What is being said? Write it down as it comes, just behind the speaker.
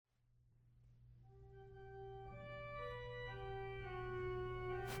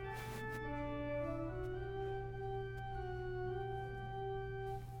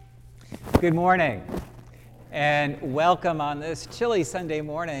Good morning, and welcome on this chilly Sunday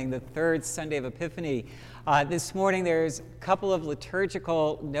morning, the third Sunday of Epiphany. This morning there's a couple of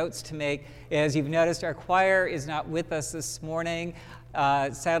liturgical notes to make. As you've noticed, our choir is not with us this morning.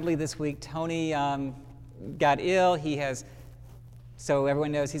 Sadly, this week Tony got ill. So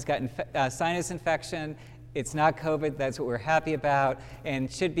everyone knows he's got sinus infection. It's not COVID, that's what we're happy about,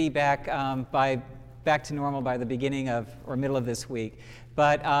 and should be back to normal by the beginning of or middle of this week.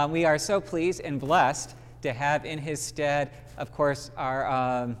 But we are so pleased and blessed to have in his stead, of course,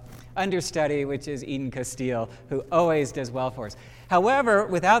 our understudy, which is Eden Castile, who always does well for us. However,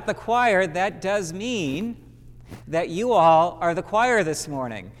 without the choir, that does mean that you all are the choir this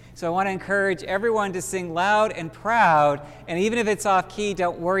morning. So I want to encourage everyone to sing loud and proud, and even if it's off key,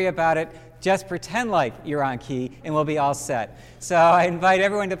 don't worry about it. Just pretend like you're on key, and we'll be all set. So I invite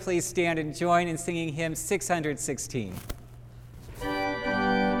everyone to please stand and join in singing hymn 616.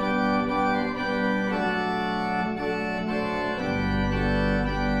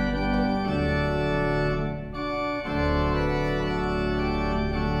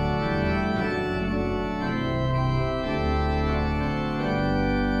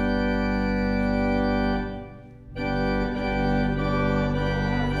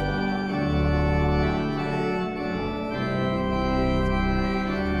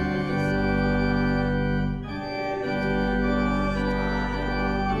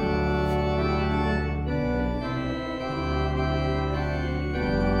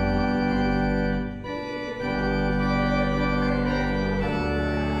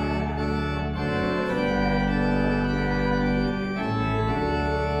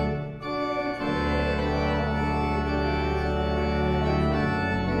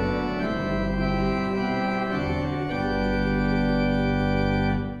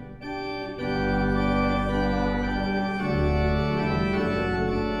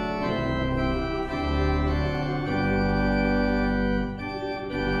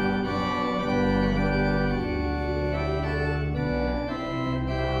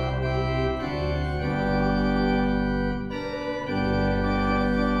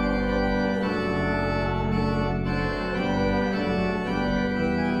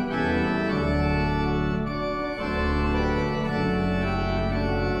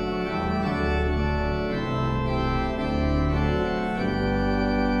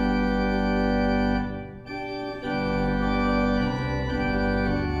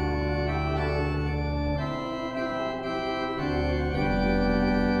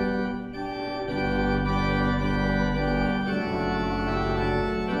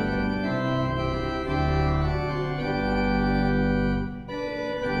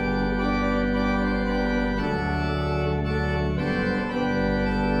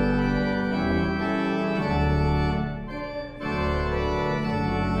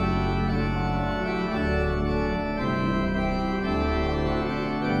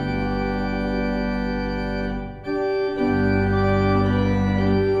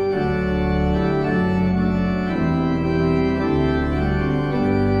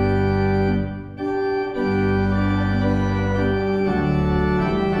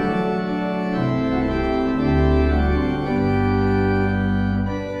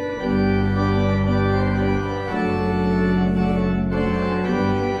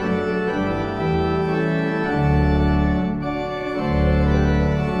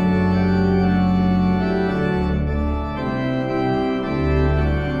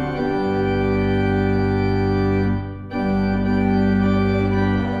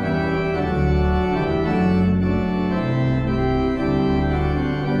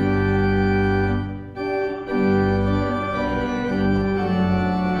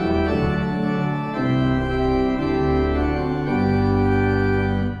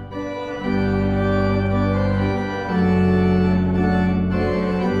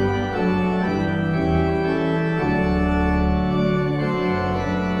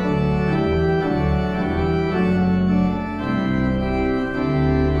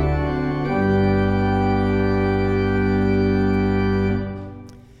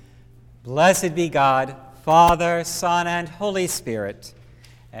 Blessed be God, Father, Son, and Holy Spirit,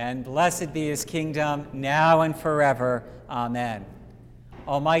 and blessed be his kingdom, now and forever. Amen.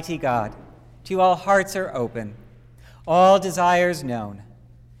 Almighty God, to you all hearts are open, all desires known,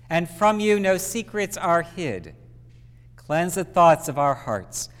 and from you no secrets are hid. Cleanse the thoughts of our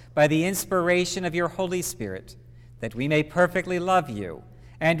hearts by the inspiration of your Holy Spirit, that we may perfectly love you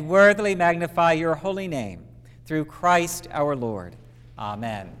and worthily magnify your holy name, through Christ our Lord.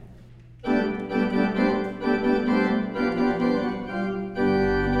 Amen.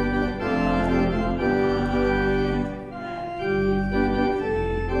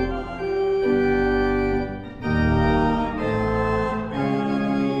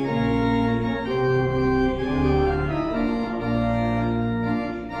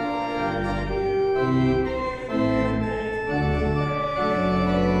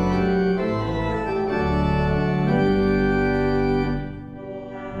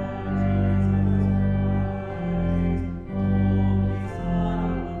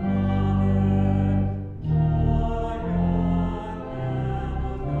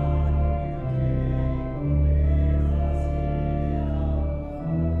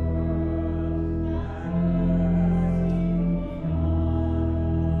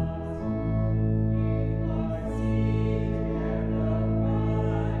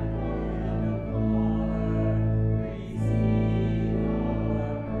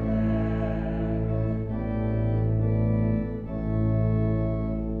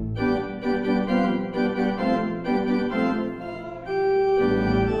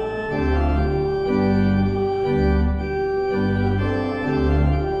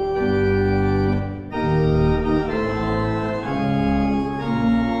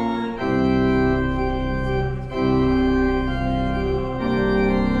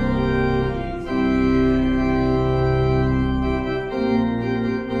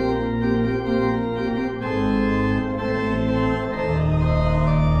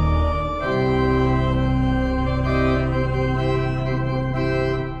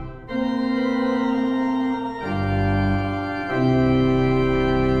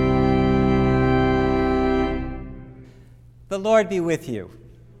 The Lord be with you.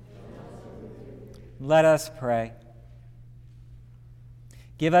 Let us pray.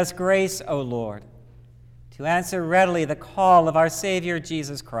 Give us grace, O Lord, to answer readily the call of our Savior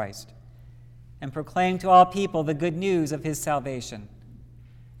Jesus Christ, and proclaim to all people the good news of his salvation,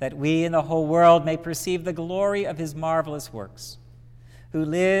 that we and the whole world may perceive the glory of his marvelous works, who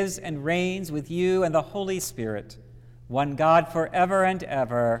lives and reigns with you and the Holy Spirit, one God forever and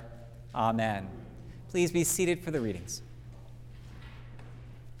ever. Amen. Please be seated for the readings.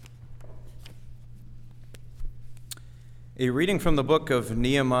 A reading from the book of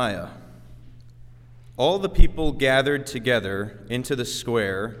Nehemiah. All the people gathered together into the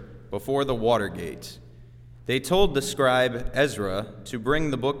square before the water gate. They told the scribe Ezra to bring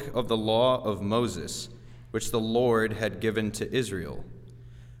the book of the law of Moses, which the Lord had given to Israel.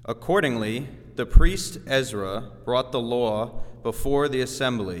 Accordingly, the priest Ezra brought the law before the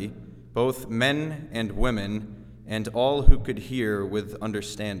assembly, both men and women, and all who could hear with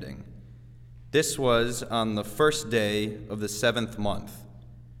understanding. This was on the first day of the 7th month.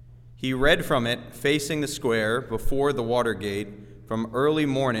 He read from it facing the square before the water gate from early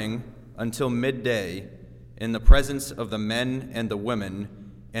morning until midday in the presence of the men and the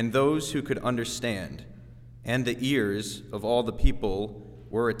women and those who could understand, and the ears of all the people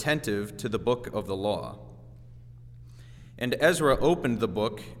were attentive to the book of the law. And Ezra opened the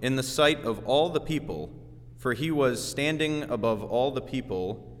book in the sight of all the people, for he was standing above all the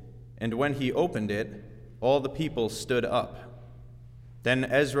people. And when he opened it, all the people stood up. Then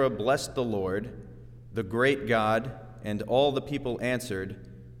Ezra blessed the Lord, the great God, and all the people answered,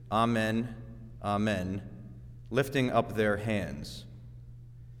 Amen, Amen, lifting up their hands.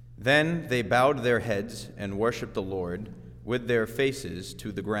 Then they bowed their heads and worshiped the Lord with their faces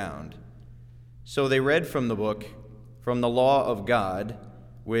to the ground. So they read from the book, from the law of God,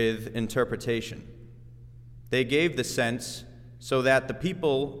 with interpretation. They gave the sense so that the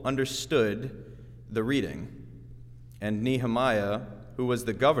people understood the reading. And Nehemiah, who was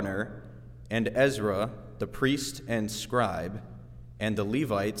the governor, and Ezra, the priest and scribe, and the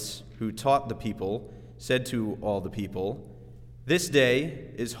Levites who taught the people, said to all the people, This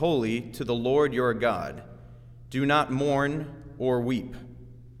day is holy to the Lord your God. Do not mourn or weep.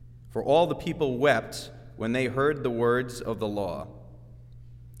 For all the people wept when they heard the words of the law.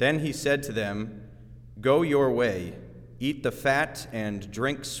 Then he said to them, Go your way. Eat the fat and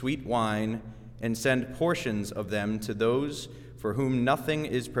drink sweet wine, and send portions of them to those for whom nothing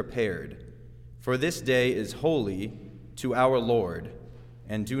is prepared. For this day is holy to our Lord,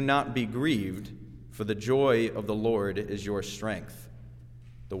 and do not be grieved, for the joy of the Lord is your strength.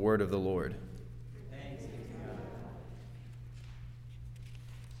 The word of the Lord. Thanks be to God.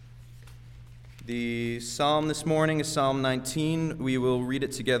 The psalm this morning is Psalm 19. We will read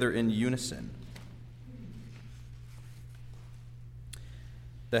it together in unison.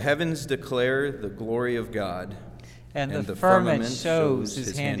 The heavens declare the glory of God, and the firmament shows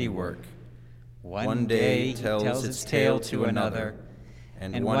his handiwork. One day tells its tale to another,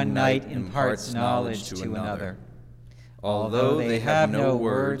 and one night imparts knowledge to another. Although they have no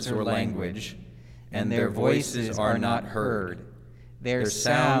words or language, and their voices are not heard, their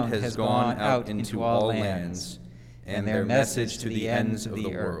sound has gone out into all lands, and their message to the ends of the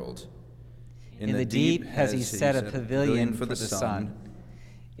world. In the deep has he set a pavilion for the sun.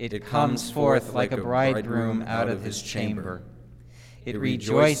 It comes forth like a bridegroom out of his chamber. It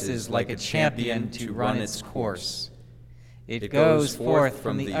rejoices like a champion to run its course. It goes forth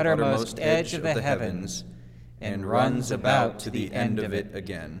from the uttermost edge of the heavens and runs about to the end of it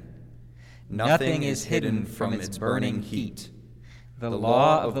again. Nothing is hidden from its burning heat. The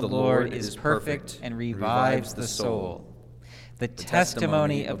law of the Lord is perfect and revives the soul. The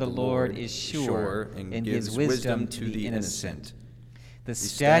testimony of the Lord is sure and gives wisdom to the innocent. The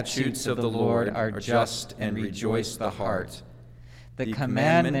statutes of the Lord are just and rejoice the heart. The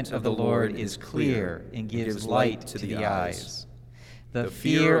commandment of the Lord is clear and gives light to the eyes. The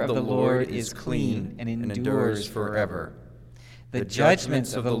fear of the Lord is clean and endures forever. The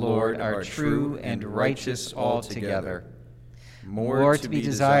judgments of the Lord are true and righteous altogether. More to be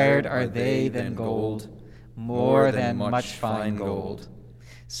desired are they than gold, more than much fine gold.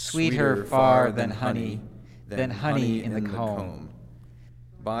 Sweeter far than honey in the comb.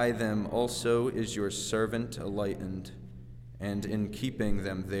 By them also is your servant enlightened, and in keeping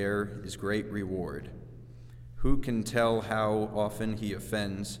them there is great reward. Who can tell how often he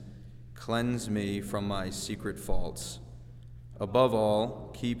offends? Cleanse me from my secret faults. Above all,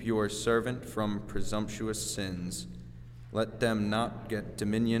 keep your servant from presumptuous sins. Let them not get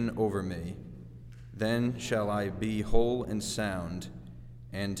dominion over me. Then shall I be whole and sound,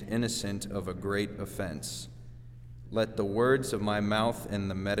 and innocent of a great offense. let the words of my mouth and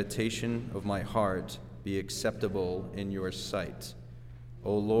the meditation of my heart be acceptable in your sight,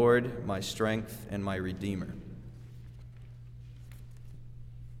 O Lord, my strength and my Redeemer.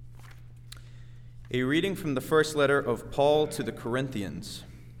 A reading from the first letter of Paul to the Corinthians.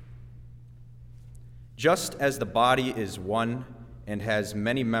 Just as the body is one and has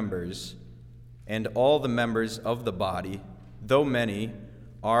many members, and all the members of the body, though many,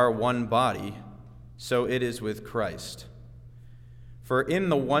 are one body, so it is with Christ. For in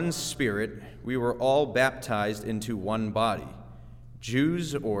the one Spirit we were all baptized into one body,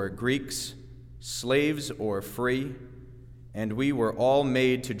 Jews or Greeks, slaves or free, and we were all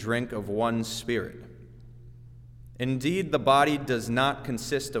made to drink of one Spirit. Indeed, the body does not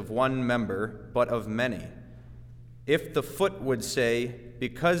consist of one member, but of many. If the foot would say,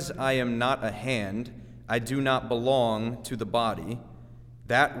 "Because I am not a hand, I do not belong to the body,"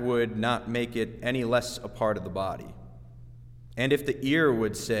 that would not make it any less a part of the body. And if the ear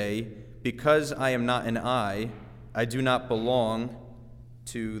would say, "Because I am not an eye, I do not belong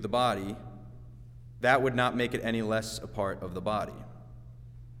to the body," that would not make it any less a part of the body.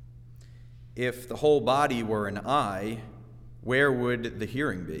 If the whole body were an eye, where would the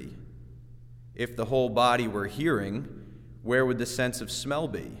hearing be? If the whole body were hearing, where would the sense of smell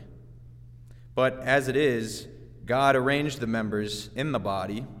be? But as it is, God arranged the members in the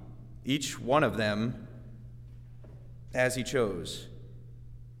body, each one of them as he chose.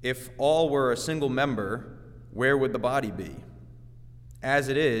 If all were a single member, where would the body be? As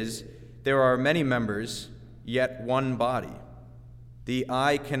it is, there are many members, yet one body. The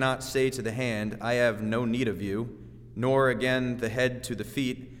eye cannot say to the hand, "I have no need of you," nor again the head to the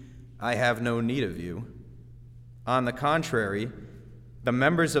feet, "I have no need of you." On the contrary, the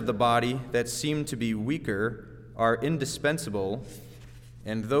members of the body that seem to be weaker are indispensable,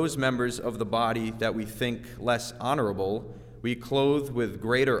 and those members of the body that we think less honorable we clothe with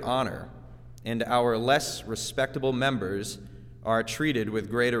greater honor, and our less respectable members are treated with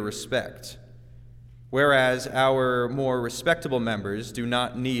greater respect, whereas our more respectable members do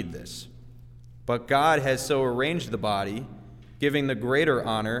not need this. But God has so arranged the body, giving the greater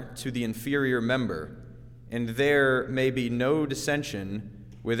honor to the inferior member, and there may be no dissension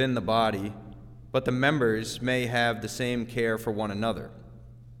within the body, but the members may have the same care for one another.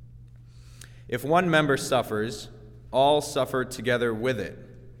 If one member suffers, all suffer together with it.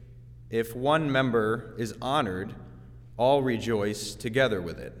 If one member is honored, all rejoice together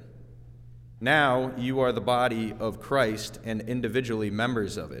with it. Now you are the body of Christ and individually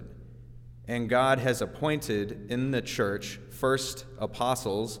members of it. And God has appointed in the church first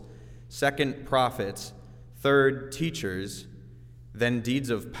apostles, second prophets, third teachers, then deeds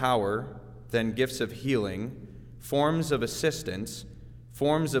of power, then gifts of healing, forms of assistance,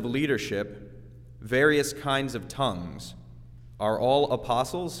 forms of leadership, various kinds of tongues. Are all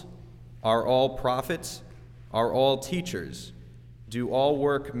apostles? Are all prophets? Are all teachers? Do all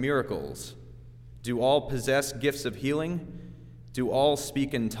work miracles? Do all possess gifts of healing? Do all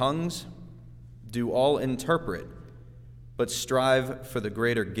speak in tongues? Do all interpret? But strive for the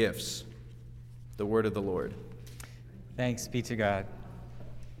greater gifts. The word of the Lord. Thanks be to God.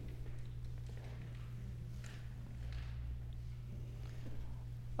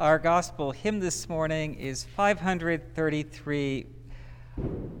 Our gospel hymn this morning is 533.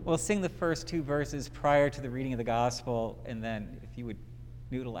 We'll sing the first two verses prior to the reading of the gospel, and then if you would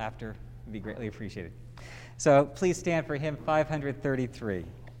noodle after, it would be greatly appreciated. So please stand for hymn 533.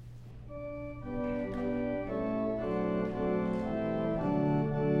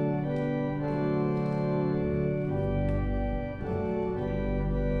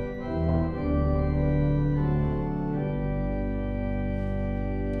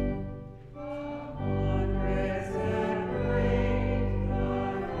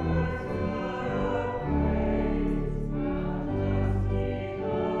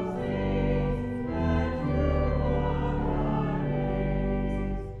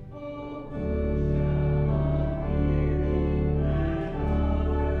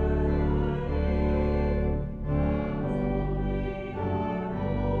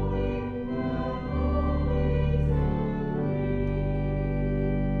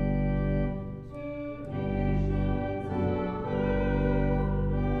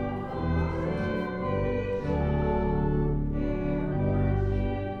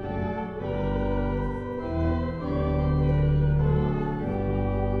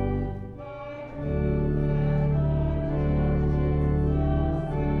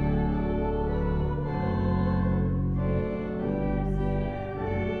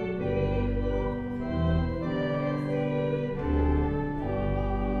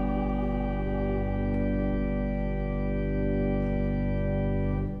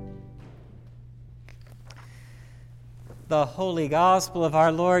 the Holy Gospel of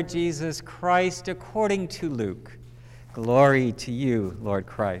our Lord Jesus Christ according to Luke. Glory to you, Lord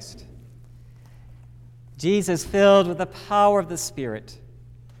Christ. Jesus, filled with the power of the Spirit,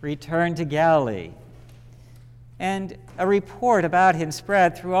 returned to Galilee, and a report about him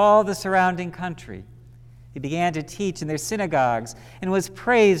spread through all the surrounding country. He began to teach in their synagogues and was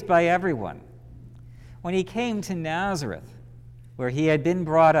praised by everyone. When he came to Nazareth, where he had been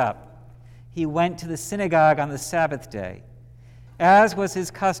brought up, he went to the synagogue on the Sabbath day. As was his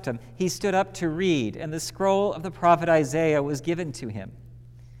custom, he stood up to read, and the scroll of the prophet Isaiah was given to him.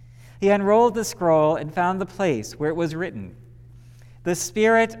 He unrolled the scroll and found the place where it was written, "The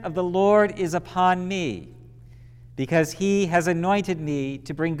Spirit of the Lord is upon me, because he has anointed me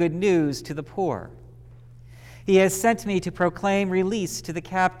to bring good news to the poor. He has sent me to proclaim release to the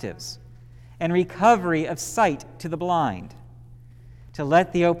captives and recovery of sight to the blind, to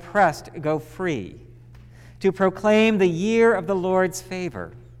let the oppressed go free, to proclaim the year of the Lord's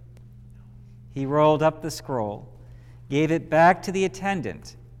favor." He rolled up the scroll, gave it back to the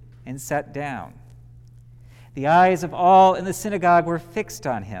attendant, and sat down. The eyes of all in the synagogue were fixed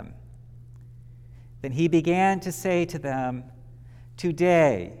on him. Then he began to say to them,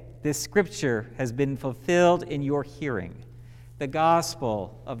 "Today this scripture has been fulfilled in your hearing." The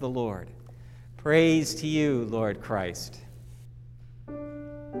gospel of the Lord. Praise to you, Lord Christ.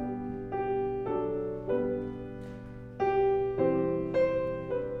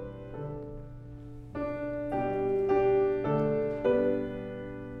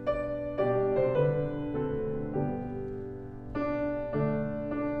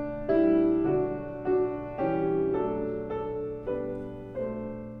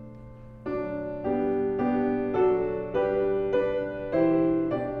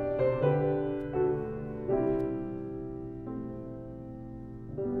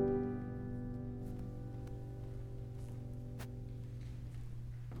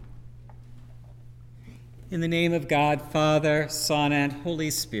 In the name of God, Father, Son, and Holy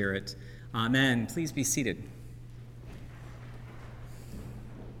Spirit, amen. Please be seated.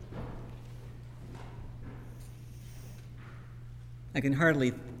 I can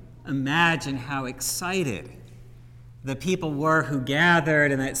hardly imagine how excited the people were who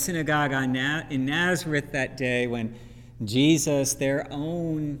gathered in that synagogue in Nazareth that day when Jesus, their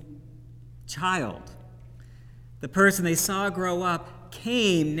own child, the person they saw grow up,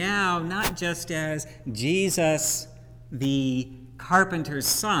 came now not just as Jesus, the carpenter's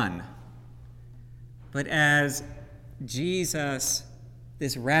son, but as Jesus,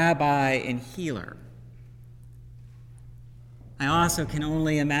 this rabbi and healer. I also can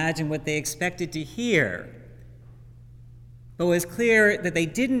only imagine what they expected to hear. But what was clear that they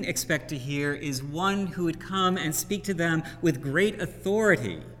didn't expect to hear is one who would come and speak to them with great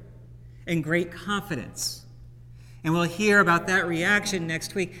authority and great confidence. And we'll hear about that reaction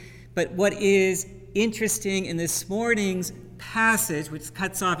next week. But what is interesting in this morning's passage, which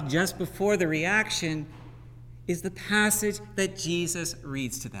cuts off just before the reaction, is the passage that Jesus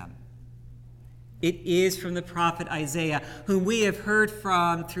reads to them. It is from the prophet Isaiah, whom we have heard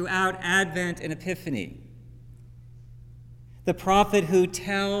from throughout Advent and Epiphany. The prophet who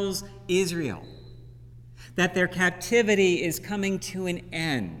tells Israel that their captivity is coming to an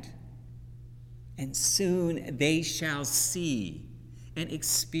end, and soon they shall see and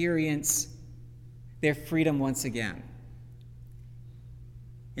experience their freedom once again.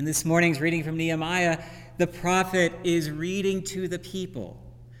 In this morning's reading from Nehemiah, the prophet is reading to the people.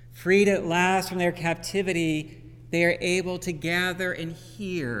 Freed at last from their captivity, they are able to gather and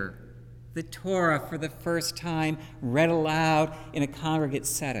hear the Torah for the first time read aloud in a congregate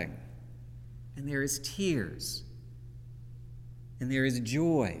setting. And there is tears, and there is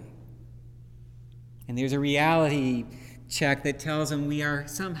joy. And there's a reality check that tells them we are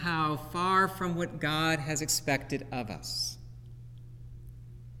somehow far from what God has expected of us.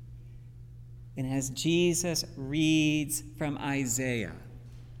 And as Jesus reads from Isaiah,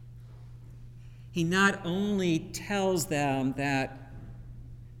 he not only tells them that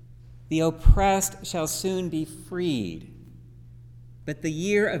the oppressed shall soon be freed, but the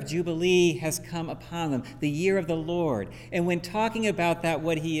year of Jubilee has come upon them, the year of the Lord. And when talking about that,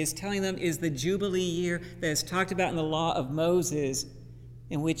 what he is telling them is the Jubilee year that is talked about in the law of Moses,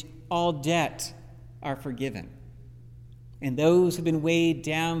 in which all debt are forgiven. And those who've been weighed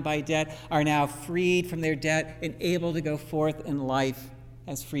down by debt are now freed from their debt and able to go forth in life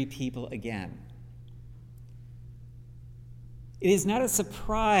as free people again. It is not a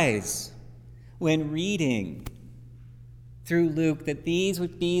surprise when reading through Luke that these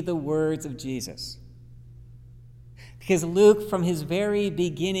would be the words of Jesus. Because Luke, from his very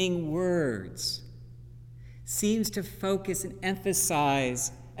beginning words, seems to focus and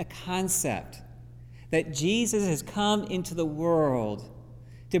emphasize a concept that Jesus has come into the world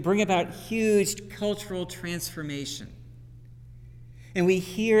to bring about huge cultural transformation. And we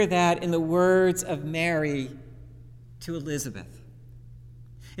hear that in the words of Mary to Elizabeth,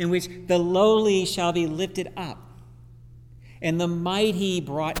 in which the lowly shall be lifted up and the mighty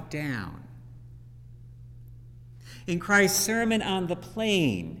brought down. In Christ's Sermon on the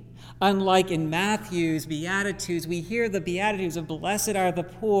Plain, unlike in Matthew's Beatitudes, we hear the Beatitudes of blessed are the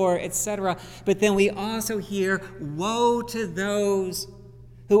poor, etc. But then we also hear, woe to those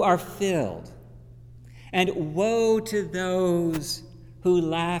who are filled, and woe to those who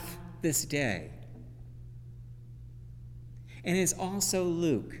laugh this day. And it's also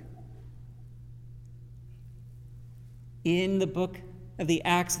Luke, in the book of the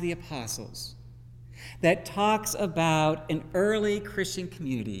Acts of the Apostles, that talks about an early Christian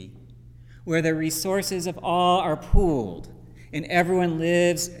community where the resources of all are pooled and everyone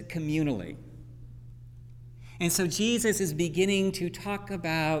lives communally. And so Jesus is beginning to talk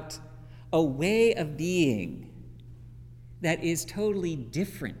about a way of being that is totally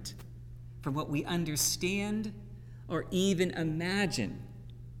different from what we understand or even imagine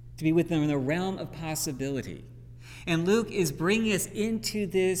to be within the realm of possibility. And Luke is bringing us into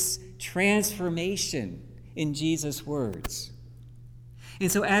this transformation in Jesus' words.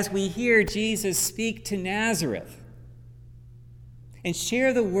 And so as we hear Jesus speak to Nazareth and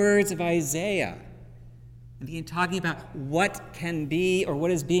share the words of Isaiah, and begin talking about what can be or what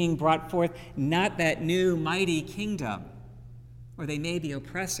is being brought forth, not that new mighty kingdom, or they may be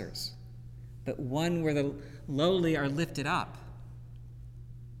oppressors, but one where the lowly are lifted up.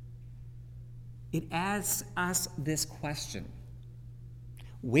 It asks us this question: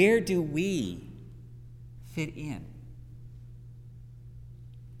 where do we fit in?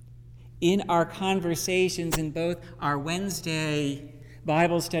 In our conversations in both our Wednesday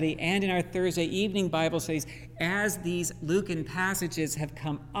Bible study and in our Thursday evening Bible studies, as these Lucan passages have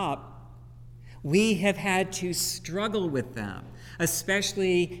come up, we have had to struggle with them,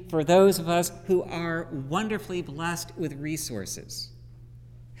 especially for those of us who are wonderfully blessed with resources.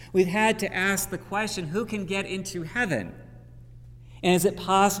 We've had to ask the question, who can get into heaven? And is it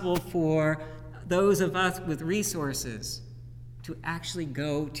possible for those of us with resources to actually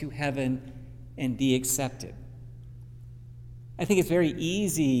go to heaven and be accepted? I think it's very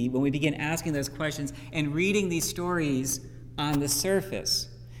easy when we begin asking those questions and reading these stories on the surface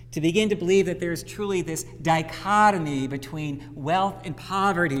to begin to believe that there's truly this dichotomy between wealth and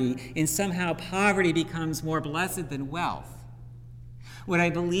poverty, and somehow poverty becomes more blessed than wealth. What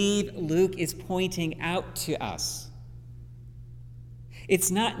I believe Luke is pointing out to us, it's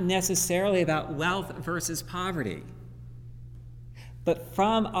not necessarily about wealth versus poverty, but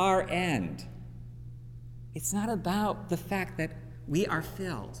from our end, it's not about the fact that we are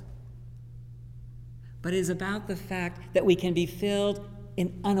filled, but it is about the fact that we can be filled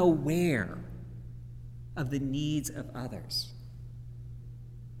and unaware of the needs of others.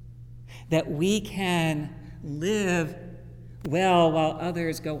 That we can live well while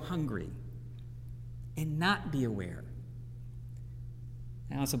others go hungry and not be aware.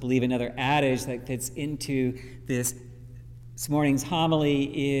 I also believe another adage that fits into this morning's homily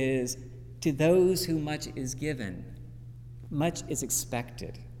is, to those who much is given, much is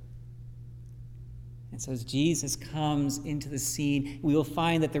expected. And so as Jesus comes into the scene, we will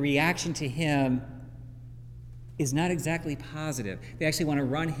find that the reaction to him is not exactly positive. They actually want to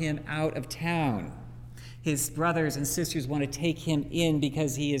run him out of town. His brothers and sisters want to take him in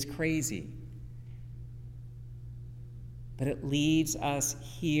because he is crazy. But it leaves us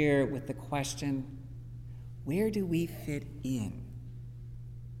here with the question, where do we fit in?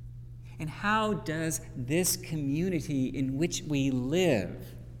 And how does this community in which we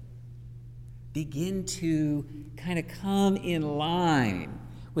live begin to kind of come in line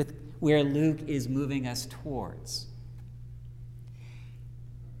with where Luke is moving us towards?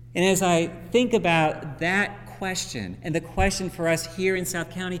 And as I think about that question, and the question for us here in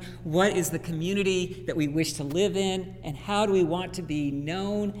South County, what is the community that we wish to live in, and how do we want to be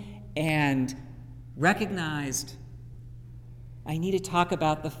known and recognized, I need to talk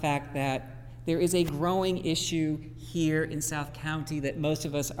about the fact that there is a growing issue here in South County that most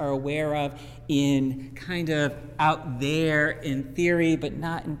of us are aware of in kind of out there in theory, but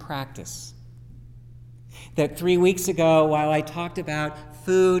not in practice. That 3 weeks ago, while I talked about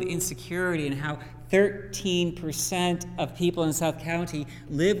food insecurity and how 13% of people in South County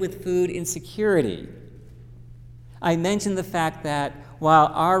live with food insecurity, I mentioned the fact that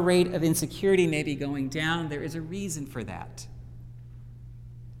while our rate of insecurity may be going down, there is a reason for that.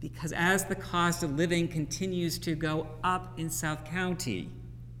 Because as the cost of living continues to go up in South County,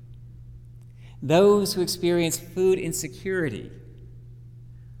 those who experience food insecurity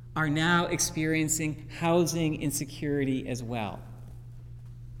are now experiencing housing insecurity as well.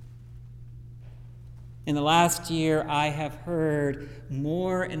 In the last year, I have heard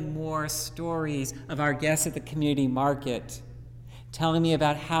more and more stories of our guests at the community market telling me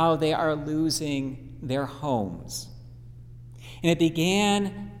about how they are losing their homes. And it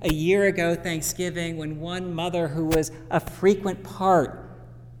began a year ago, Thanksgiving, when one mother who was a frequent part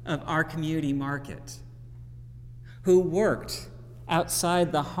of our community market, who worked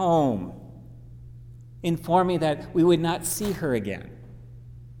outside the home, informed me that we would not see her again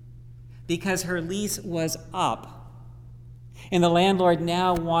because her lease was up, and the landlord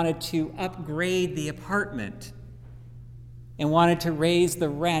now wanted to upgrade the apartment and wanted to raise the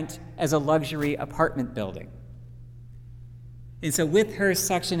rent as a luxury apartment building. And so with her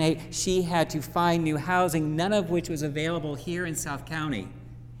Section 8, she had to find new housing, none of which was available here in South County,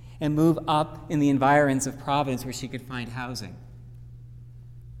 and move up in the environs of Providence where she could find housing.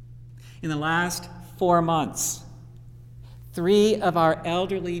 In the last 4 months, 3 of our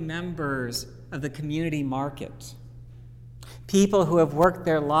elderly members of the community market, people who have worked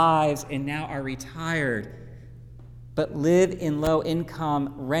their lives and now are retired, but live in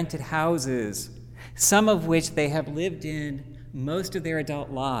low-income rented houses, some of which they have lived in most of their adult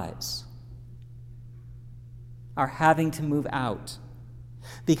lives, are having to move out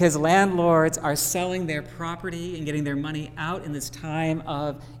because landlords are selling their property and getting their money out in this time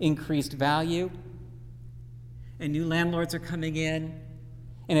of increased value. And new landlords are coming in,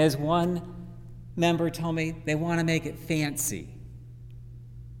 and as one member told me, they want to make it fancy.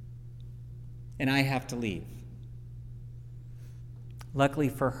 And I have to leave. Luckily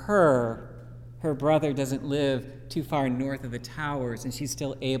for her, her brother doesn't live too far north of the towers, and she's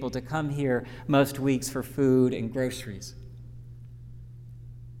still able to come here most weeks for food and groceries.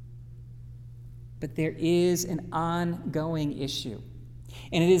 But there is an ongoing issue.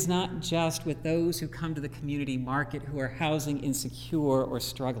 And it is not just with those who come to the community market who are housing insecure or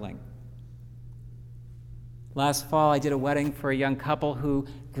struggling. Last fall, I did a wedding for a young couple who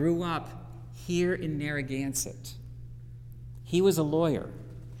grew up here in Narragansett. He was a lawyer.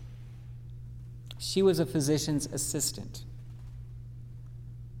 She was a physician's assistant.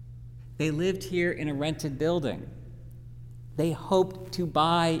 They lived here in a rented building. They hoped to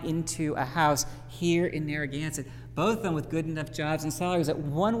buy into a house here in Narragansett, both of them with good enough jobs and salaries that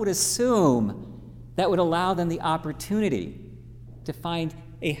one would assume that would allow them the opportunity to find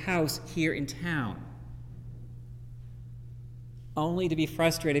a house here in town, only to be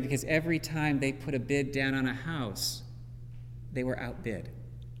frustrated because every time they put a bid down on a house, they were outbid.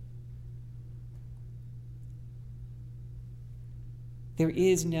 There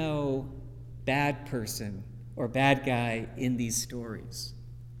is no bad person or bad guy in these stories.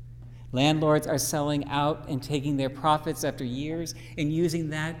 Landlords are selling out and taking their profits after years and using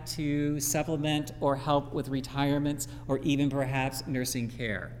that to supplement or help with retirements or even perhaps nursing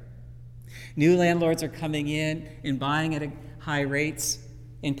care. New landlords are coming in and buying at high rates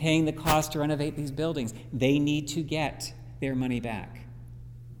and paying the cost to renovate these buildings. They need to get their money back.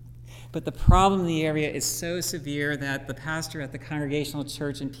 But the problem in the area is so severe that the pastor at the Congregational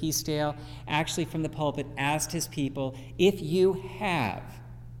Church in Peacedale actually from the pulpit asked his people, if you have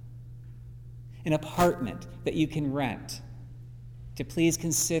an apartment that you can rent, to please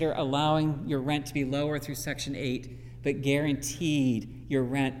consider allowing your rent to be lower through Section 8, but guaranteed your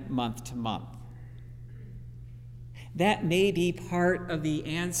rent month to month. That may be part of the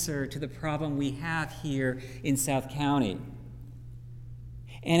answer to the problem we have here in South County.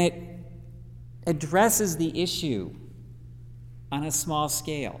 And it addresses the issue on a small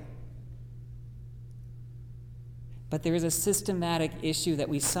scale. But there is a systematic issue that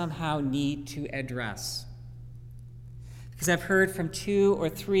we somehow need to address. Because I've heard from 2 or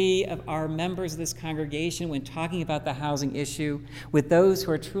 3 of our members of this congregation when talking about the housing issue with those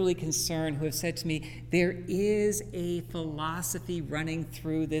who are truly concerned who have said to me, there is a philosophy running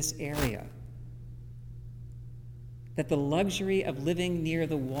through this area that the luxury of living near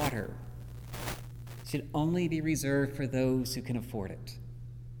the water should only be reserved for those who can afford it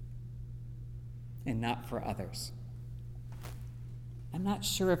and not for others. I'm not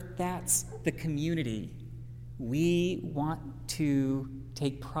sure if that's the community we want to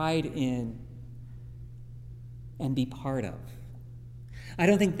take pride in and be part of. I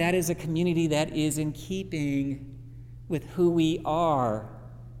don't think that is a community that is in keeping with who we are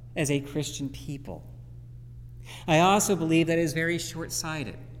as a Christian people. I also believe that it is very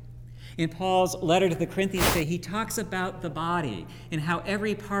short-sighted. In Paul's letter to the Corinthians today, he talks about the body and how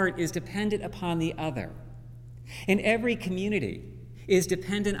every part is dependent upon the other. And every community is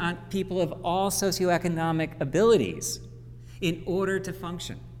dependent on people of all socioeconomic abilities in order to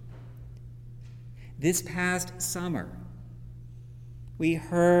function. This past summer, we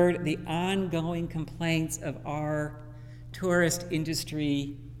heard the ongoing complaints of our tourist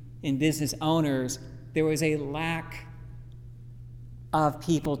industry and business owners. There was a lack of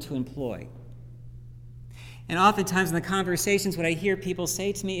people to employ. And oftentimes in the conversations, what I hear people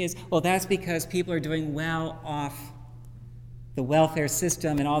say to me is, well, that's because people are doing well off the welfare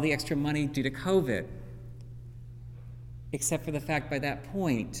system and all the extra money due to COVID. Except for the fact by that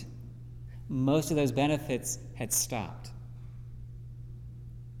point, most of those benefits had stopped.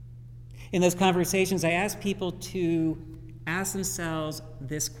 In those conversations, I ask people to ask themselves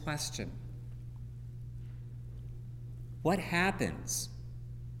this question: what happens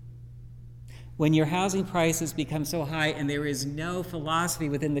when your housing prices become so high and there is no philosophy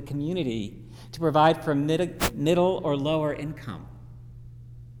within the community to provide for middle or lower income?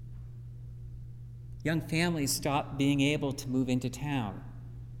 Young families stop being able to move into town.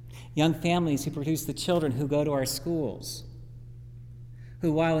 Young families who produce the children who go to our schools,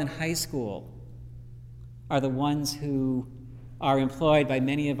 who while in high school are the ones who are employed by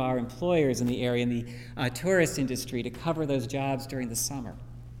many of our employers in the area, in the tourist industry, to cover those jobs during the summer.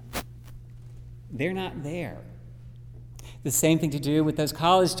 They're not there. The same thing to do with those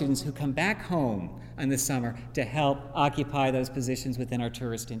college students who come back home in the summer to help occupy those positions within our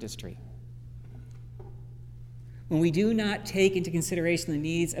tourist industry. When we do not take into consideration the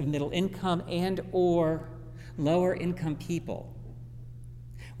needs of middle income and or lower income people,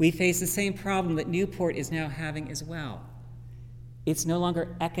 we face the same problem that Newport is now having as well. It's no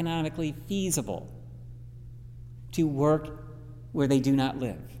longer economically feasible to work where they do not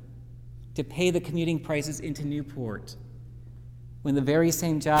live, to pay the commuting prices into Newport, when the very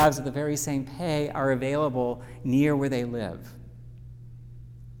same jobs at the very same pay are available near where they live.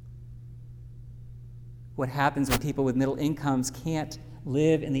 What happens when people with middle incomes can't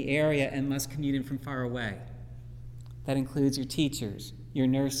live in the area and must commute in from far away? That includes your teachers, your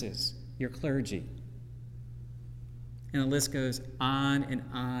nurses, your clergy. And the list goes on and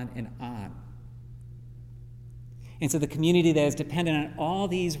on and on. And so the community that is dependent on all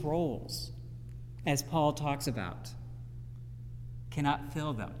these roles, as Paul talks about, cannot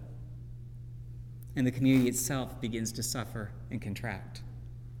fill them. And the community itself begins to suffer and contract.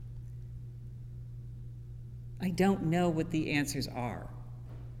 I don't know what the answers are.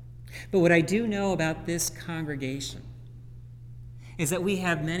 But what I do know about this congregation is that we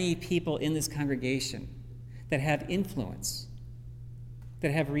have many people in this congregation that have influence,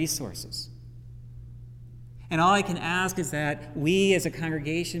 that have resources. And all I can ask is that we as a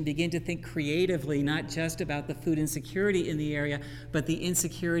congregation begin to think creatively, not just about the food insecurity in the area, but the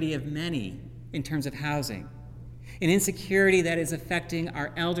insecurity of many in terms of housing. An insecurity that is affecting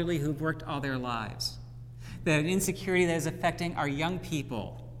our elderly who've worked all their lives. That an insecurity that is affecting our young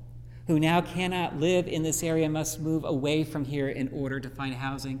people who now cannot live in this area, must move away from here in order to find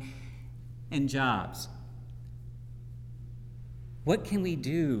housing and jobs. What can we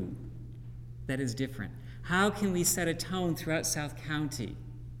do that is different? How can we set a tone throughout South County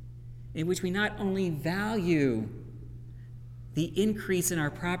in which we not only value the increase in our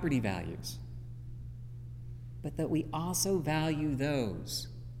property values, but that we also value those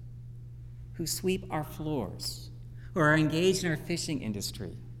who sweep our floors, who are engaged in our fishing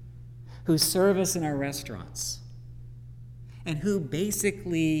industry, who serve us in our restaurants, and who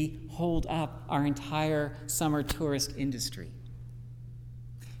basically hold up our entire summer tourist industry?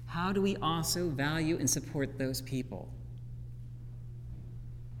 How do we also value and support those people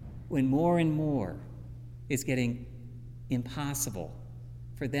when more and more is getting impossible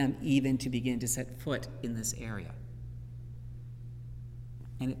for them even to begin to set foot in this area?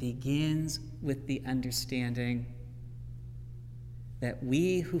 And it begins with the understanding that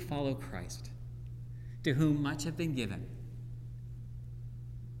we who follow Christ, to whom much have been given,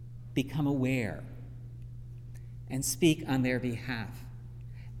 become aware and speak on their behalf,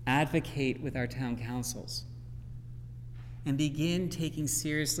 advocate with our town councils, and begin taking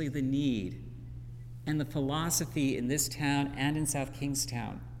seriously the need and the philosophy in this town and in South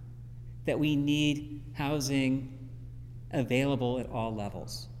Kingstown that we need housing available at all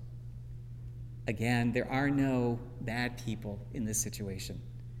levels. Again, there are no bad people in this situation.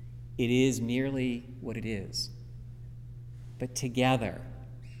 It is merely what it is. But together,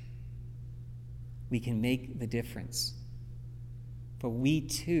 we can make the difference. For we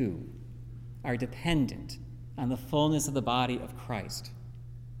too are dependent on the fullness of the body of Christ.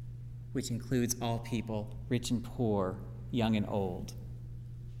 which includes all people, rich and poor, young and old.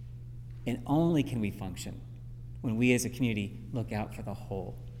 And only can we function when we as a community look out for the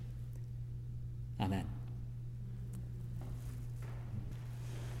whole. Amen.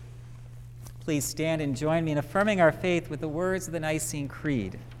 Please stand and join me in affirming our faith with the words of the Nicene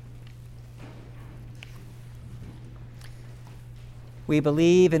Creed. We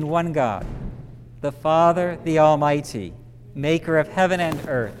believe in one God, the Father, the Almighty, maker of heaven and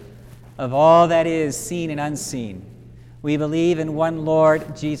earth, of all that is seen and unseen. We believe in one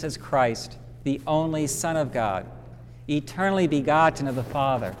Lord, Jesus Christ, the only Son of God, eternally begotten of the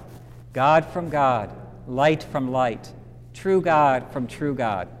Father, God from God, light from light, true God from true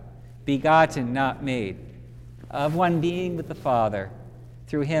God, begotten, not made, of one being with the Father.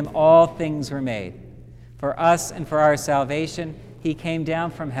 Through him all things were made. For us and for our salvation, he came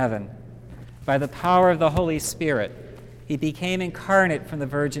down from heaven. By the power of the Holy Spirit, he became incarnate from the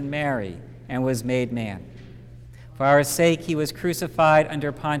Virgin Mary and was made man. For our sake, he was crucified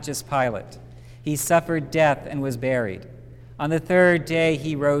under Pontius Pilate. He suffered death and was buried. On the third day,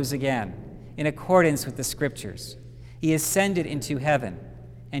 he rose again, in accordance with the Scriptures. He ascended into heaven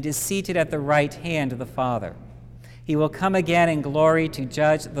and is seated at the right hand of the Father. He will come again in glory to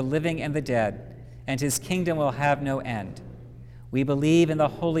judge the living and the dead, and his kingdom will have no end. We believe in the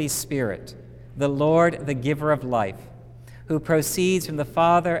Holy Spirit, the Lord, the giver of life, who proceeds from the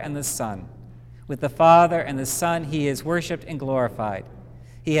Father and the Son. With the Father and the Son he is worshiped and glorified.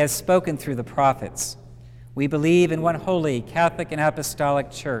 He has spoken through the prophets. We believe in one holy, Catholic, and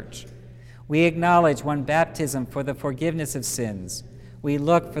Apostolic Church. We acknowledge one baptism for the forgiveness of sins. We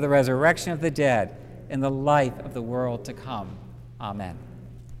look for the resurrection of the dead and the life of the world to come. Amen.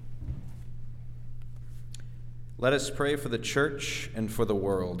 Let us pray for the Church and for the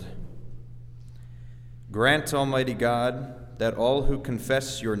world. Grant, Almighty God, that all who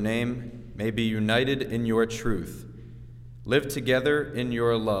confess your name may be united in your truth, live together in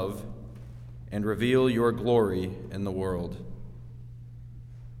your love, and reveal your glory in the world.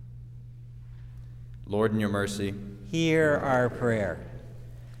 Lord, in your mercy, hear our prayer.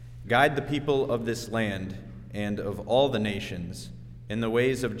 Guide the people of this land and of all the nations in the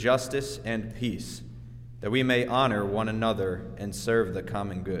ways of justice and peace, that we may honor one another and serve the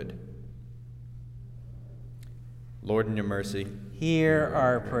common good. Lord, in your mercy, hear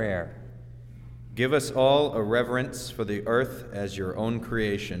our prayer. Give us all a reverence for the earth as your own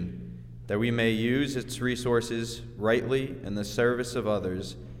creation, that we may use its resources rightly in the service of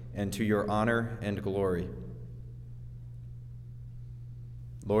others and to your honor and glory.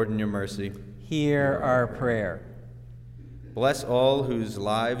 Lord, in your mercy, hear our prayer. Bless all whose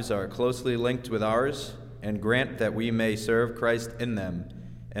lives are closely linked with ours, and grant that we may serve Christ in them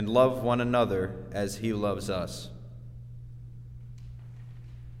and love one another as he loves us.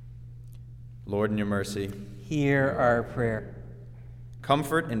 Lord, in your mercy, hear our prayer.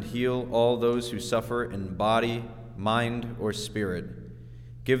 Comfort and heal all those who suffer in body, mind, or spirit.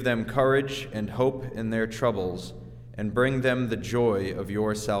 Give them courage and hope in their troubles, and bring them the joy of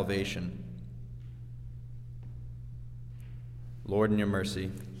your salvation. Lord, in your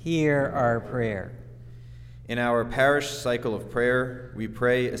mercy, hear our prayer. In our parish cycle of prayer, we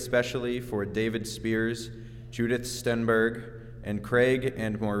pray especially for David Spears, Judith Stenberg, and Craig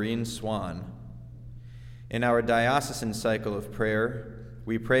and Maureen Swan. In our diocesan cycle of prayer,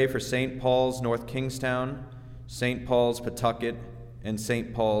 we pray for St. Paul's North Kingstown, St. Paul's Pawtucket, and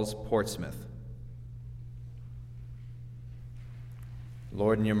St. Paul's Portsmouth.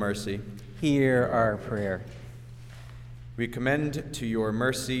 Lord, in your mercy, hear our prayer. We commend to your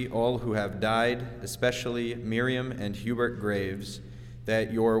mercy all who have died, especially Miriam and Hubert Graves,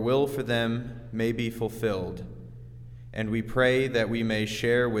 that your will for them may be fulfilled. And we pray that we may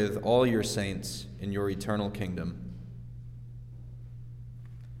share with all your saints in your eternal kingdom.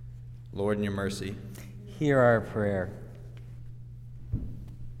 Lord, in your mercy, hear our prayer.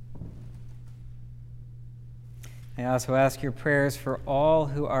 I also ask your prayers for all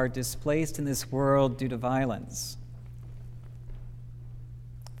who are displaced in this world due to violence,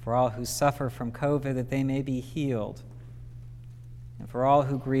 for all who suffer from COVID, that they may be healed, and for all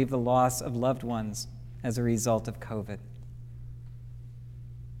who grieve the loss of loved ones as a result of COVID.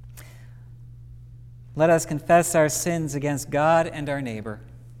 Let us confess our sins against God and our neighbor.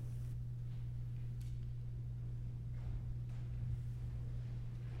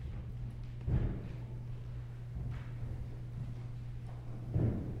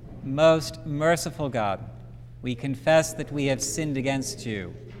 Most merciful God, we confess that we have sinned against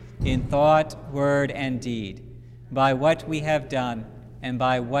you in thought, word, and deed, by what we have done and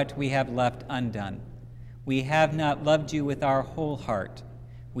by what we have left undone. We have not loved you with our whole heart.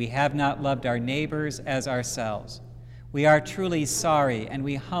 We have not loved our neighbors as ourselves. We are truly sorry, and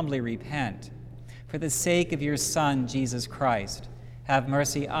we humbly repent. For the sake of your Son, Jesus Christ, have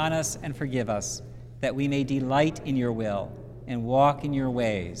mercy on us and forgive us, that we may delight in your will and walk in your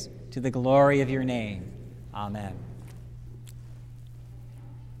ways, to the glory of your name. Amen.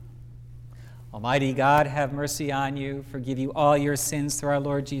 Almighty God, have mercy on you, forgive you all your sins through our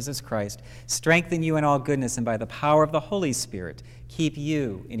Lord Jesus Christ, strengthen you in all goodness, and by the power of the Holy Spirit, keep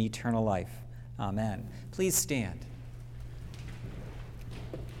you in eternal life. Amen. Please stand.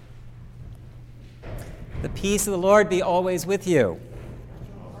 The peace of the Lord be always with you.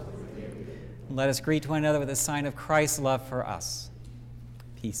 Let us greet one another with a sign of Christ's love for us.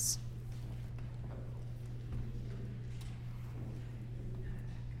 Peace.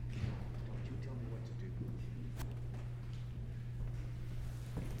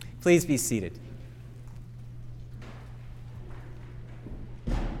 Please be seated.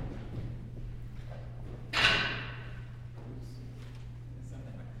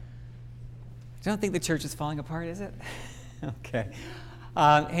 I don't think the church is falling apart, is it? Okay.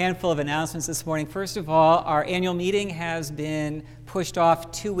 Handful of announcements this morning. First of all, our annual meeting has been pushed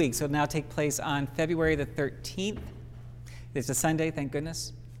off 2 weeks. It will now take place on February the 13th. It's a Sunday, thank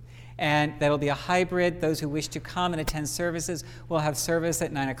goodness. And that'll be a hybrid. Those who wish to come and attend services will have service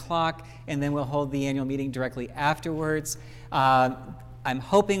at 9 o'clock, and then we'll hold the annual meeting directly afterwards. I'm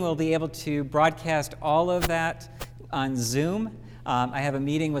hoping we'll be able to broadcast all of that on Zoom. I have a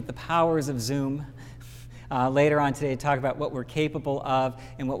meeting with the powers of Zoom later on today to talk about what we're capable of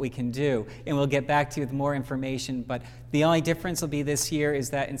and what we can do. And we'll get back to you with more information. But the only difference will be this year is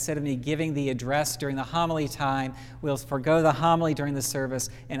that instead of me giving the address during the homily time, we'll forego the homily during the service,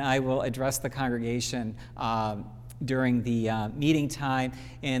 and I will address the congregation during the meeting time.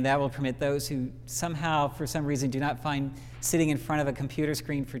 And that will permit those who somehow, for some reason, do not find sitting in front of a computer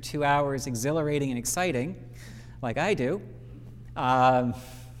screen for 2 hours exhilarating and exciting, like I do,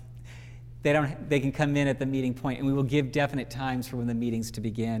 they can come in at the meeting point, and we will give definite times for when the meetings to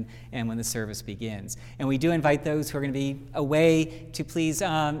begin and when the service begins. And we do invite those who are going to be away to please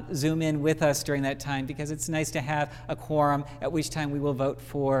Zoom in with us during that time, because it's nice to have a quorum, at which time we will vote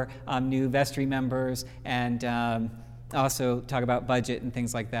for new vestry members and also talk about budget and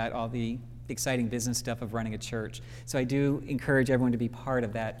things like that, all the exciting business stuff of running a church. So I do encourage everyone to be part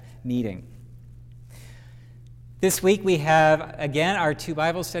of that meeting. This week we have, again, our 2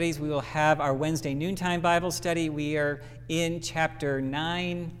 Bible studies. We will have our Wednesday noontime Bible study. We are in chapter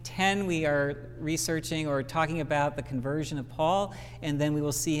 9, 10. We are researching or talking about the conversion of Paul, and then we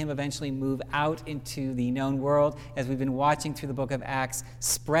will see him eventually move out into the known world as we've been watching through the book of Acts,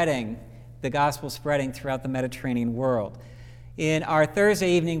 the gospel spreading throughout the Mediterranean world. In our Thursday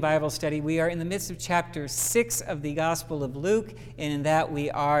evening Bible study, we are in the midst of chapter 6 of the Gospel of Luke, and in that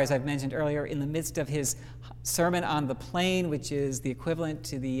we are, as I've mentioned earlier, in the midst of his Sermon on the Plain, which is the equivalent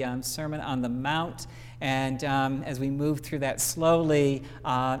to the Sermon on the Mount. And as we move through that slowly,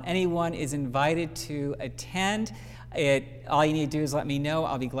 anyone is invited to attend. All you need to do is let me know.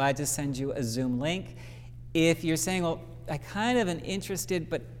 I'll be glad to send you a Zoom link. If you're saying, well, I kind of am interested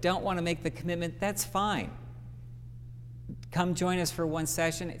but don't want to make the commitment, that's fine. Come join us for one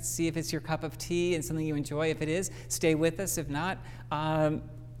session, see if it's your cup of tea and something you enjoy. If it is, stay with us. If not,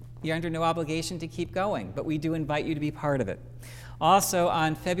 you're under no obligation to keep going, but we do invite you to be part of it. Also,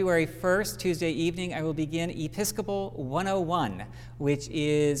 on February 1st, Tuesday evening, I will begin Episcopal 101, which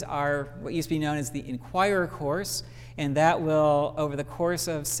is what used to be known as the Inquirer course, and that will, over the course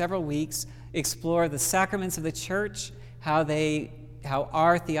of several weeks, explore the sacraments of the Church, how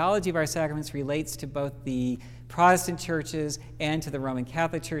our theology of our sacraments relates to both the Protestant churches and to the Roman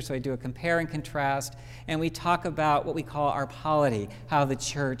Catholic Church. So I do a compare and contrast, and we talk about what we call our polity, how the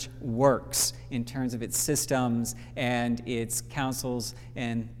church works in terms of its systems and its councils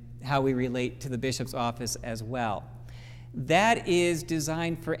and how we relate to the bishop's office as well. That is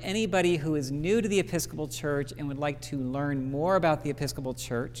designed for anybody who is new to the Episcopal Church and would like to learn more about the Episcopal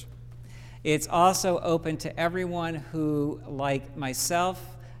Church. It's also open to everyone who, like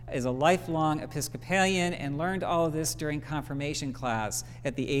myself, is a lifelong Episcopalian and learned all of this during confirmation class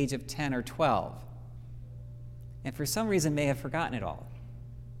at the age of 10 or 12. And for some reason may have forgotten it all.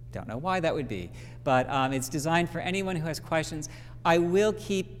 Don't know why that would be. But it's designed for anyone who has questions. I will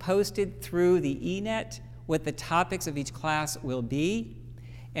keep posted through the eNet what the topics of each class will be.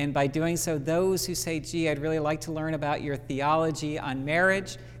 And by doing so, those who say, gee, I'd really like to learn about your theology on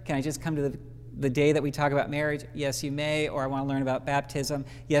marriage, can I just come to the day that we talk about marriage? Yes, you may. Or I want to learn about baptism.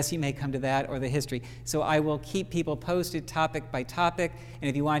 Yes, you may come to that, or the history. So I will keep people posted topic by topic. And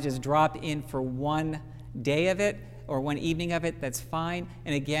if you want to just drop in for one day of it, or one evening of it, that's fine.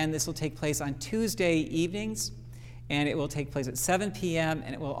 And again, this will take place on Tuesday evenings, and it will take place at 7 p.m.,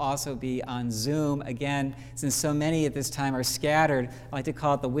 and it will also be on Zoom. Again, since so many at this time are scattered, I like to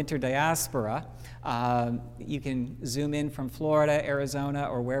call it the winter diaspora. You can Zoom in from Florida, Arizona,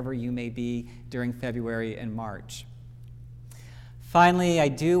 or wherever you may be during February and March. Finally, I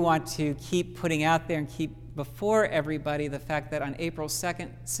do want to keep putting out there and keep before everybody the fact that on April 2nd,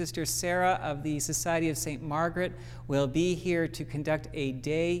 Sister Sarah of the Society of St. Margaret will be here to conduct a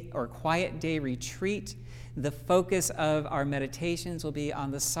day or quiet day retreat. The focus of our meditations will be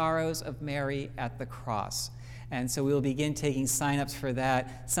on the sorrows of Mary at the cross. And so we will begin taking sign-ups for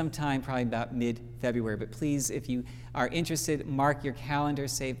that sometime probably about mid-February. But please, if you are interested, mark your calendar,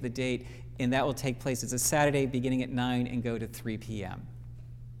 save the date, and that will take place. It's a Saturday beginning at 9 and go to 3 p.m.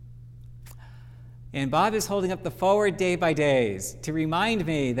 And Bob is holding up the Forward Day by Days to remind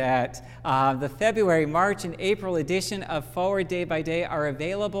me that the February, March, and April edition of Forward Day by Day are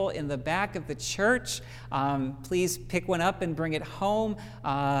available in the back of the church. Please pick one up and bring it home.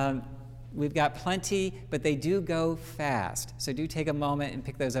 We've got plenty, but they do go fast. So do take a moment and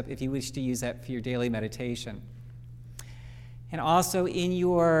pick those up if you wish to use that for your daily meditation. And also in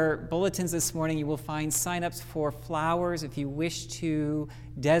your bulletins this morning, you will find sign-ups for flowers. If you wish to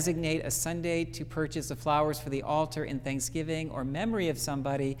designate a Sunday to purchase the flowers for the altar in thanksgiving or memory of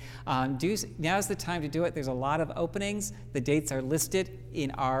somebody, now's the time to do it. There's a lot of openings. The dates are listed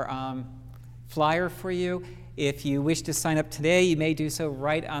in our flyer for you. If you wish to sign up today, you may do so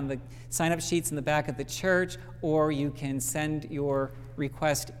right on the sign-up sheets in the back of the church, or you can send your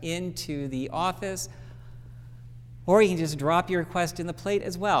request into the office, or you can just drop your request in the plate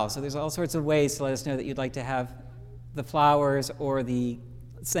as well. So there's all sorts of ways to let us know that you'd like to have the flowers or the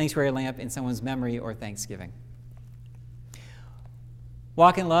sanctuary lamp in someone's memory or thanksgiving.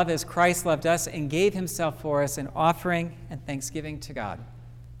 Walk in love as Christ loved us and gave himself for us, an offering and thanksgiving to God.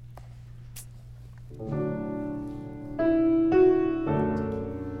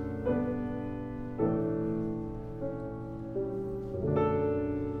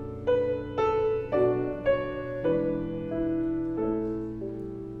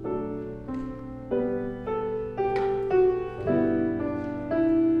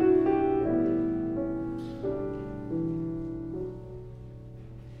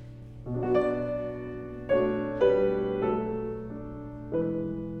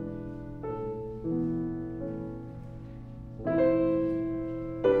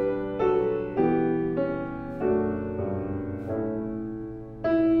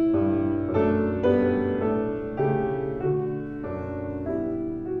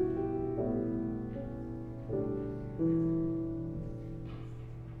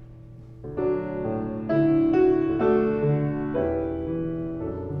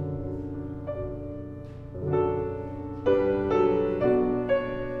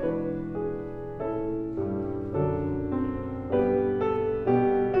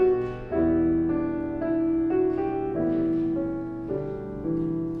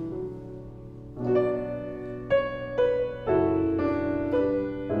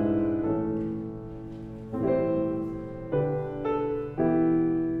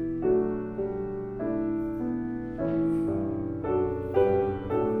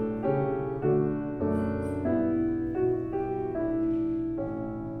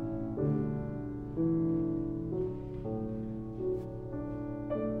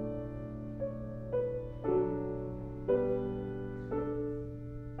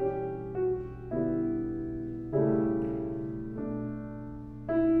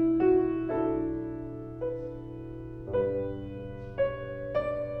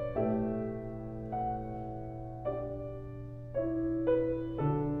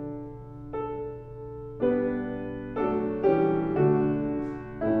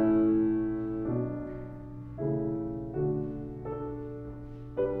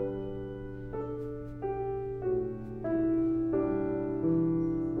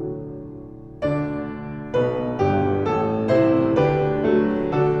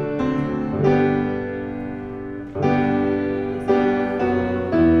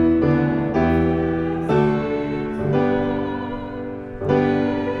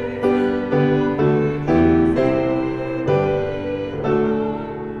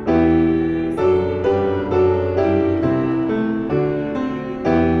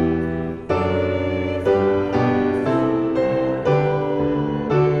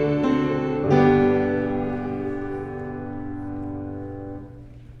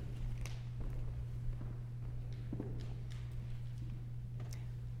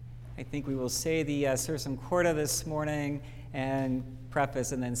 I think we will say the Sursum Corda this morning and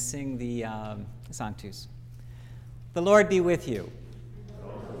preface and then sing the Sanctus. The Lord be with you.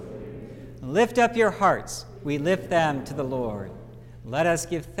 Lift up your hearts. We lift them to the Lord. Let us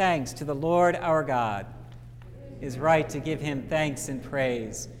give thanks to the Lord our God. It is right to give him thanks and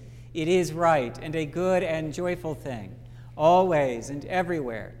praise. It is right and a good and joyful thing, always and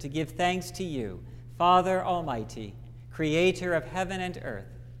everywhere, to give thanks to you, Father Almighty, creator of heaven and earth,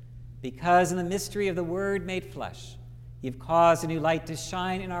 because in the mystery of the Word made flesh, you've caused a new light to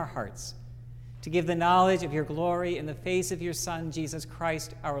shine in our hearts, to give the knowledge of your glory in the face of your Son, Jesus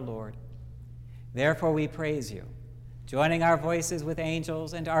Christ our Lord. Therefore we praise you, joining our voices with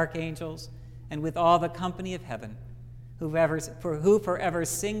angels and archangels and with all the company of heaven, who forever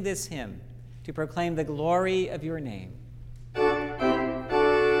sing this hymn to proclaim the glory of your name.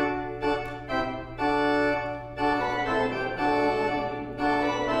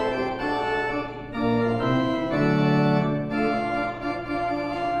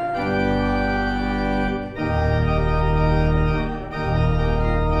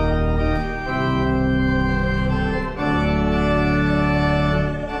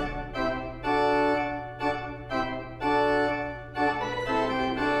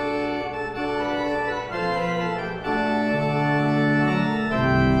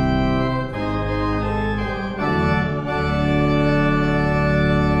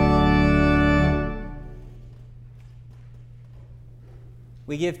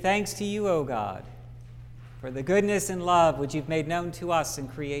 We give thanks to you, O God, for the goodness and love which you've made known to us in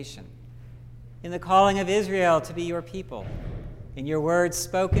creation, in the calling of Israel to be your people, in your words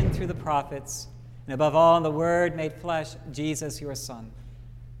spoken through the prophets, and above all in the Word made flesh, Jesus, your Son.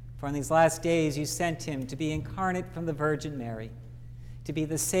 For in these last days you sent him to be incarnate from the Virgin Mary, to be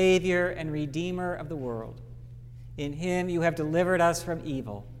the Savior and Redeemer of the world. In him you have delivered us from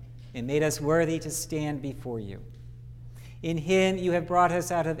evil and made us worthy to stand before you. In him you have brought us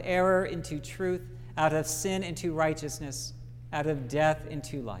out of error into truth, out of sin into righteousness, out of death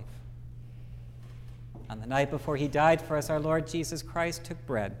into life. On the night before he died for us, our Lord Jesus Christ took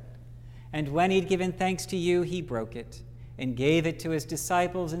bread, and when he'd given thanks to you, he broke it and gave it to his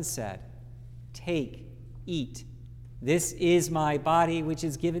disciples and said, "Take, eat. This is my body which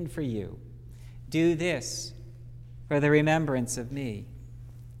is given for you. Do this for the remembrance of me."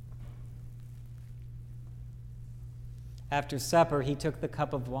 After supper, he took the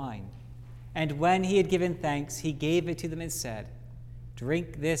cup of wine, and when he had given thanks, he gave it to them and said,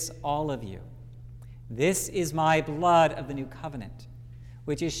 "Drink this, all of you. This is my blood of the new covenant,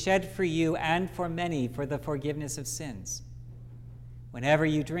 which is shed for you and for many for the forgiveness of sins. Whenever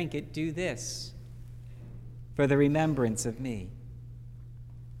you drink it, do this for the remembrance of me."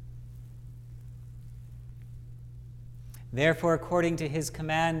 Therefore, according to his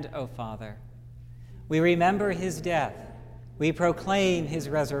command, O Father, we remember his death. We proclaim his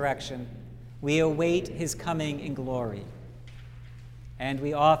resurrection. We await his coming in glory. And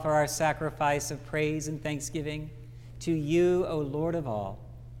we offer our sacrifice of praise and thanksgiving to you, O Lord of all,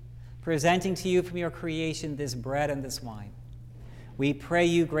 presenting to you from your creation this bread and this wine. We pray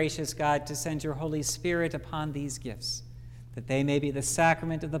you, gracious God, to send your Holy Spirit upon these gifts, that they may be the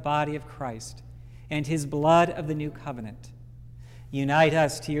sacrament of the body of Christ and his blood of the new covenant. Unite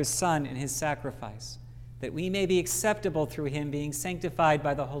us to your Son in his sacrifice, that we may be acceptable through him, being sanctified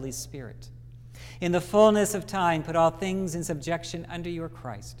by the Holy Spirit. In the fullness of time, put all things in subjection under your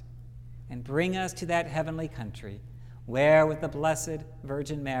Christ, and bring us to that heavenly country, where with the Blessed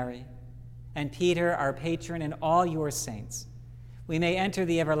Virgin Mary and Peter, our patron, and all your saints, we may enter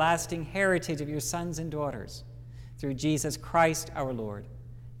the everlasting heritage of your sons and daughters, through Jesus Christ our Lord,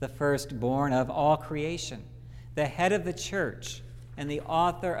 the firstborn of all creation, the head of the church, and the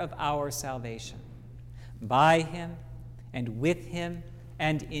author of our salvation. By him, and with him,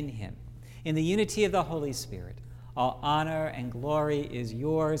 and in him, in the unity of the Holy Spirit, all honor and glory is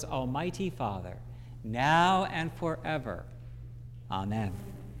yours, Almighty Father, now and forever. Amen.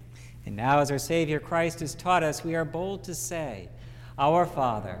 And now, as our Savior Christ has taught us, we are bold to say, "Our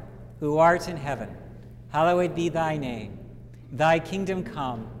Father, who art in heaven, hallowed be thy name. Thy kingdom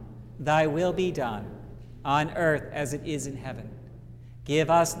come, thy will be done, on earth as it is in heaven. Give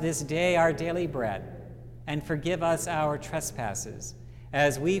us this day our daily bread, and forgive us our trespasses,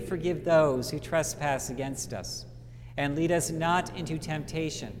 as we forgive those who trespass against us. And lead us not into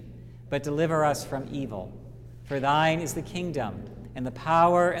temptation, but deliver us from evil. For thine is the kingdom, and the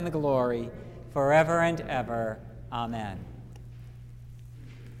power, and the glory, forever and ever. Amen."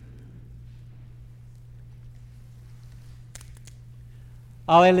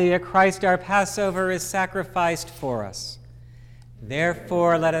 Alleluia, Christ our Passover is sacrificed for us.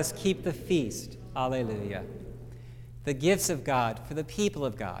 Therefore, let us keep the feast. Alleluia. The gifts of God for the people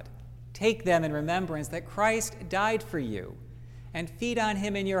of God. Take them in remembrance that Christ died for you, and feed on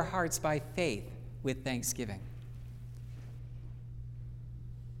him in your hearts by faith with thanksgiving.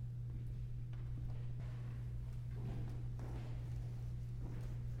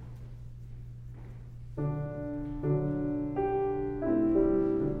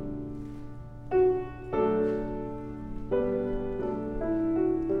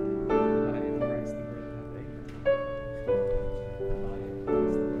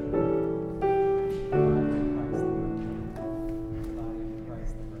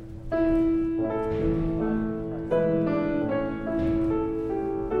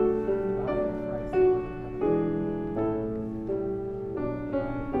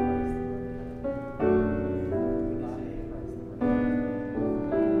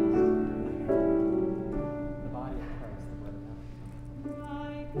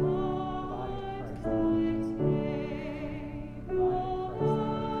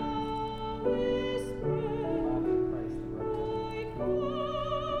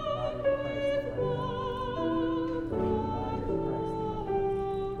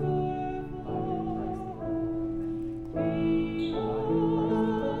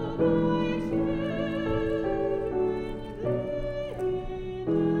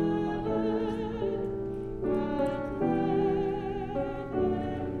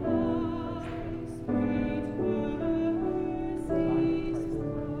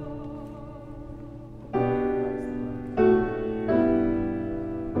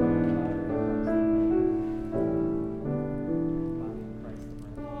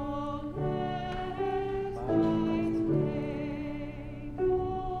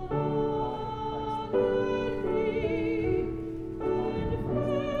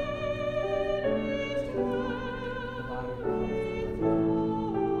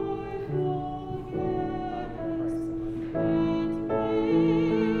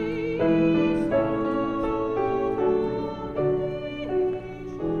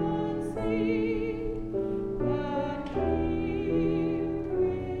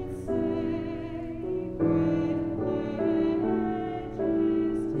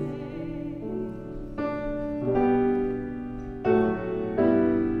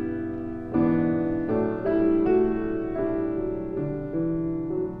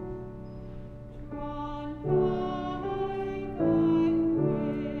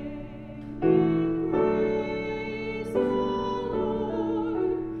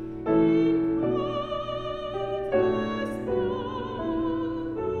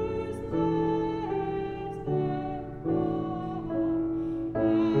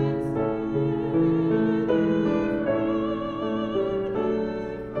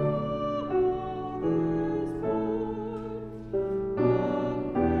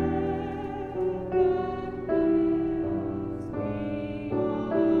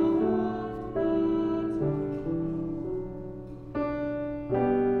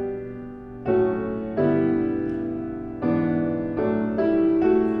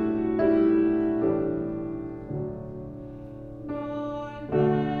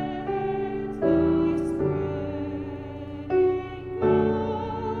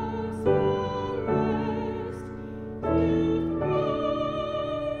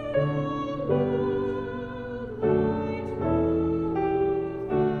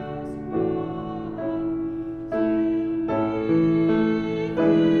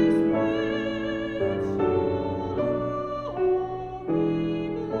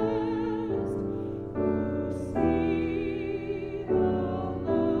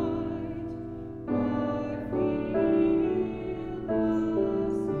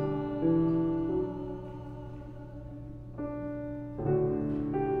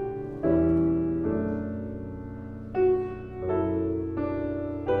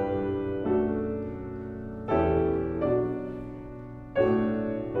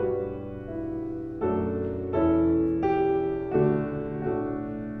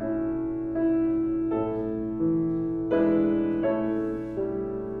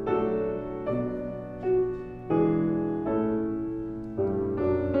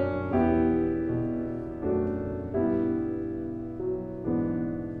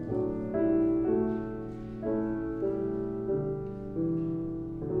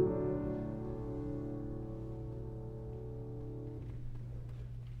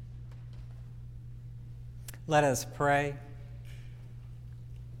 Let us pray.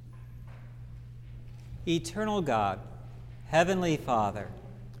 Eternal God, Heavenly Father,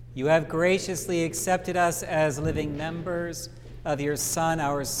 you have graciously accepted us as living members of your Son,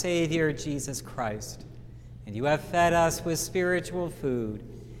 our Savior, Jesus Christ, and you have fed us with spiritual food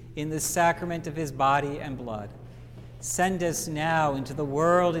in the sacrament of his body and blood. Send us now into the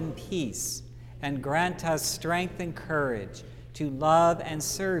world in peace, and grant us strength and courage to love and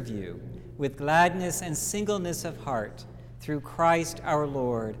serve you with gladness and singleness of heart, through Christ our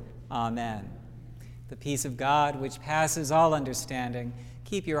Lord. Amen. The peace of God, which passes all understanding,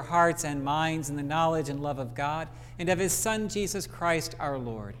 keep your hearts and minds in the knowledge and love of God and of his Son, Jesus Christ our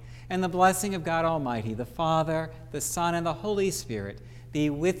Lord. And the blessing of God Almighty, the Father, the Son, and the Holy Spirit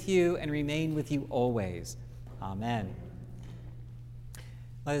be with you and remain with you always. Amen.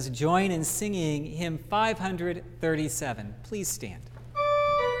 Let us join in singing hymn 537. Please stand.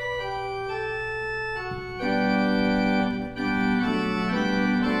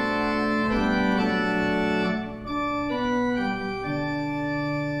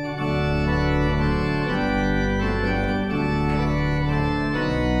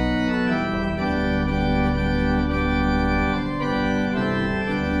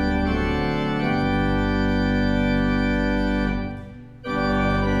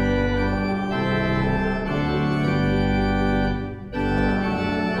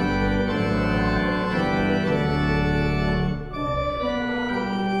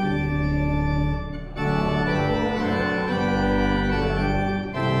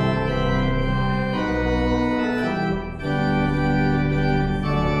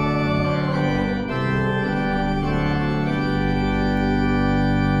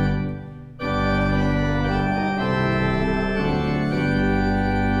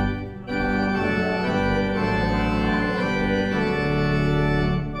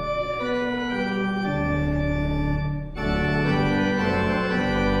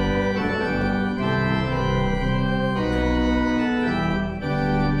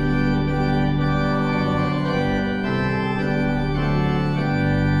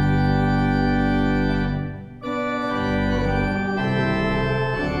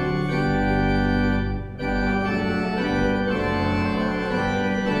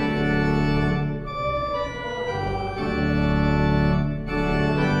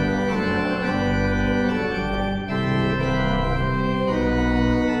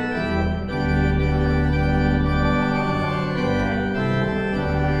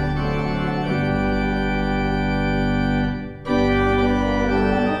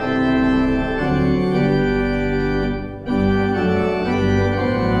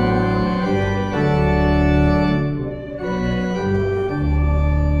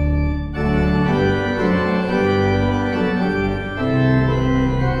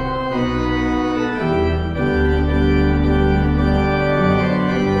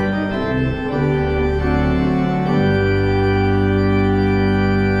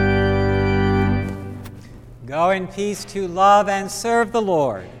 Go in peace to love and serve the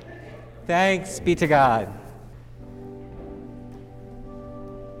Lord. Thanks be to God.